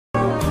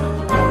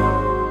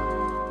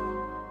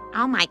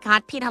Oh, my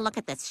God, Peter, look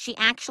at this. She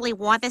actually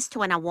wore this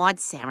to an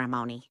awards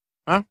ceremony.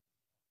 Huh?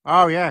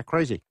 Oh, yeah,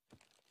 crazy.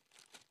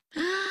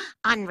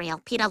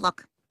 Unreal. Peter,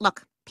 look.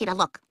 Look. Peter,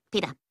 look.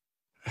 Peter.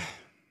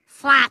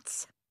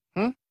 Flats.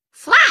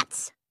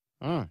 Flats!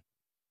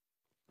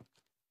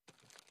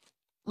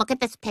 Look at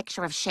this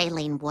picture of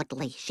Shailene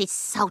Woodley. She's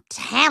so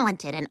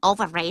talented and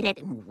overrated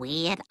and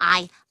weird.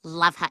 I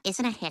love her.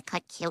 Isn't her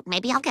haircut cute?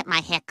 Maybe I'll get my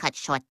hair cut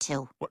short,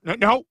 too.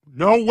 No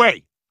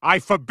way. I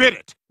forbid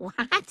it.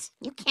 What?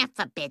 You can't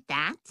forbid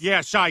that.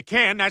 Yes, I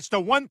can. That's the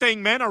one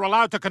thing men are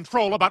allowed to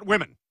control about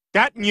women.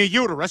 That and your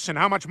uterus and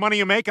how much money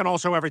you make and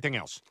also everything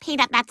else.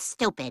 Peter, that's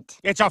stupid.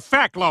 It's a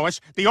fact, Lois.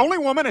 The only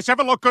woman that's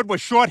ever looked good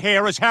with short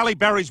hair is Halle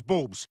Berry's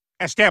boobs.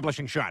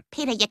 Establishing shot.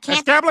 Peter, you can't...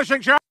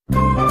 Establishing shot!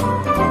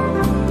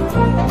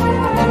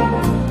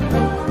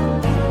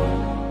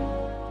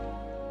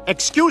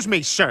 Excuse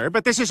me, sir,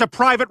 but this is a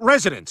private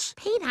residence.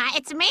 Peter,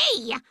 it's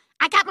me.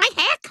 I got my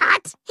hair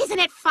cut. Isn't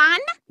it fun?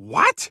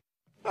 What?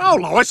 Oh,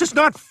 Lois, it's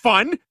not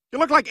fun. You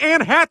look like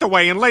Anne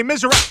Hathaway in Les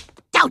Miserables.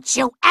 Don't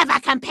you ever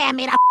compare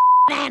me to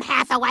Anne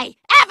Hathaway.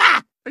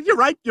 Ever! You're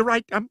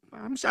right.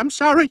 I'm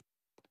sorry.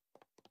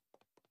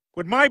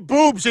 With my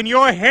boobs and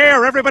your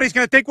hair, everybody's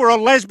gonna think we're a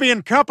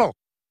lesbian couple.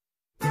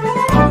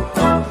 I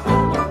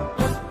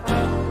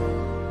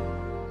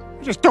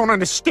just don't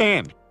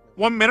understand.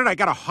 One minute I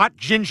got a hot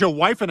ginger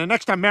wife, and the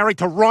next I'm married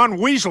to Ron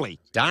Weasley.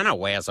 Donna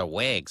wears a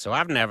wig, so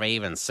I've never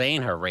even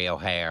seen her real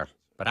hair.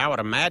 But I would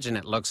imagine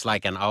it looks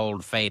like an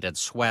old faded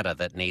sweater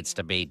that needs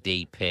to be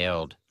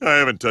de-pilled. I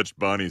haven't touched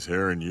Bonnie's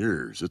hair in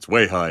years. It's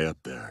way high up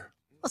there.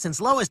 Well,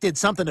 since Lois did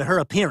something to her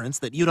appearance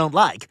that you don't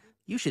like,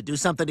 you should do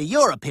something to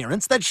your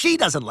appearance that she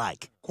doesn't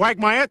like.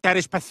 Quagmire, that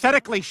is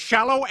pathetically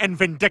shallow and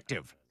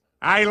vindictive.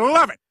 I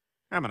love it.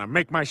 I'm gonna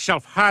make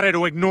myself harder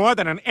to ignore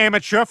than an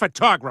amateur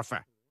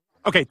photographer.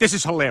 Okay, this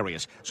is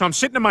hilarious. So I'm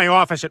sitting in my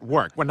office at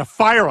work when the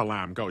fire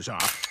alarm goes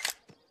off.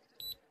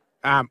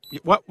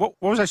 What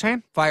was I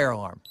saying? Fire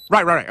alarm.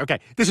 Right. Okay,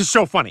 this is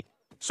so funny.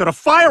 So the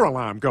fire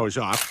alarm goes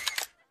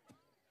off.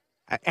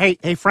 Hey,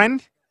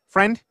 friend,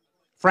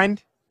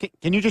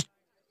 can you just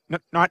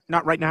not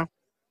right now?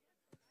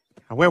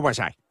 Where was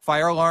I?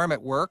 Fire alarm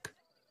at work?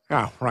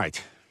 Oh,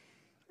 right.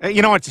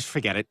 You know what? Just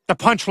forget it. The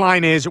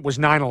punchline is it was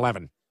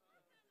 9/11.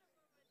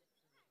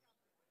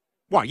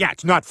 Well, yeah,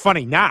 it's not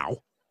funny now.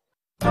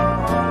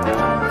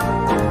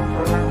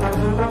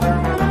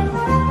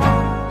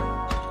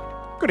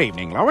 Good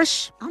evening,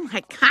 Lois. Oh,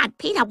 my God,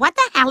 Peter, what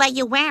the hell are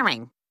you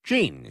wearing?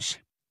 Jeans.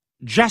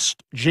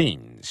 Just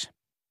jeans.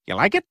 You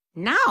like it?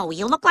 No,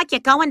 you look like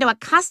you're going to a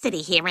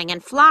custody hearing in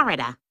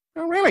Florida.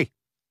 Oh, really?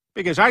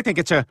 Because I think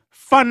it's a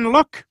fun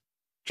look.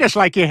 Just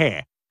like your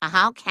hair.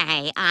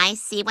 Okay, I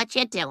see what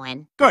you're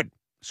doing. Good.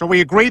 So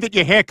we agree that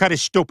your haircut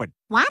is stupid.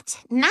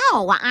 What? No,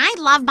 I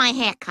love my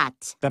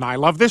haircut. Then I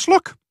love this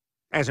look.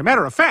 As a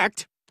matter of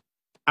fact,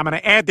 I'm going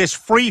to add this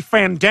free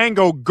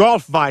Fandango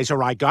golf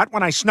visor I got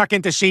when I snuck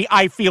in to see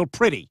I Feel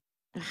Pretty.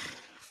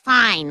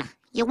 Fine.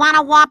 You want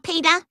a war,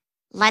 Peter?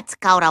 Let's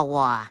go to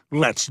war.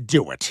 Let's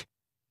do it.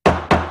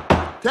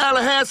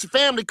 Tallahassee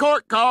Family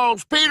Court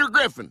calls Peter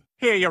Griffin.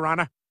 Here, Your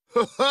Honor.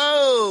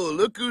 Ho-ho!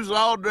 Look who's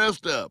all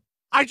dressed up.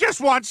 I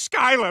just want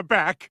Skylar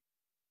back.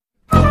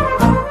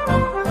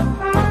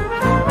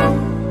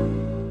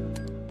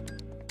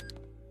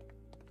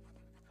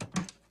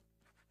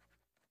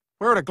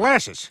 Where are the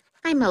glasses?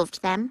 I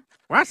moved them.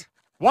 What?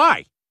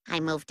 Why? I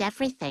moved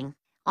everything.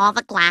 All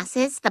the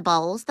glasses, the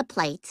bowls, the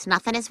plates.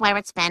 Nothing is where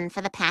it's been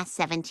for the past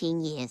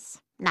 17 years.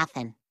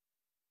 Nothing.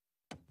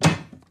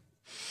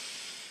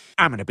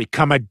 I'm going to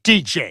become a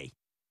DJ.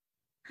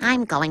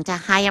 I'm going to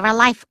hire a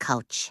life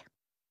coach.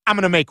 I'm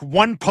going to make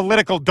one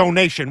political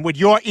donation with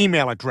your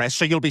email address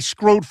so you'll be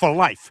screwed for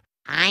life.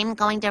 I'm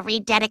going to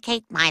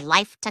rededicate my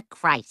life to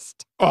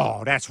Christ.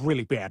 Oh, that's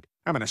really bad.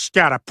 I'm going to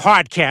start a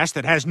podcast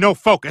that has no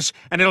focus,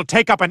 and it'll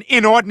take up an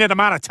inordinate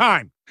amount of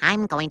time.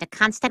 I'm going to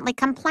constantly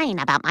complain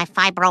about my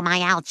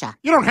fibromyalgia.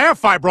 You don't have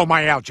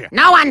fibromyalgia.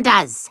 No one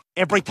does.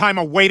 Every time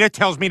a waiter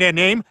tells me their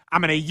name, I'm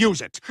going to use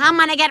it. I'm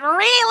going to get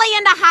really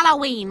into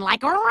Halloween,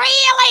 like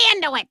really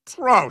into it.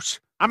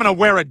 Gross. I'm going to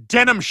wear a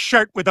denim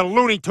shirt with the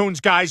Looney Tunes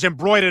guys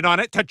embroidered on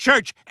it to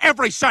church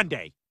every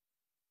Sunday.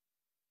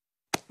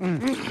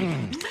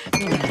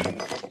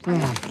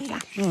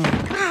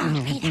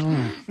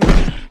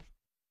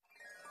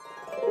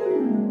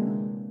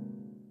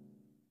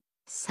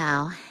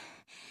 So,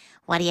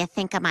 what do you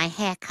think of my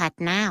haircut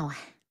now?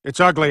 It's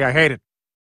ugly. I hate it.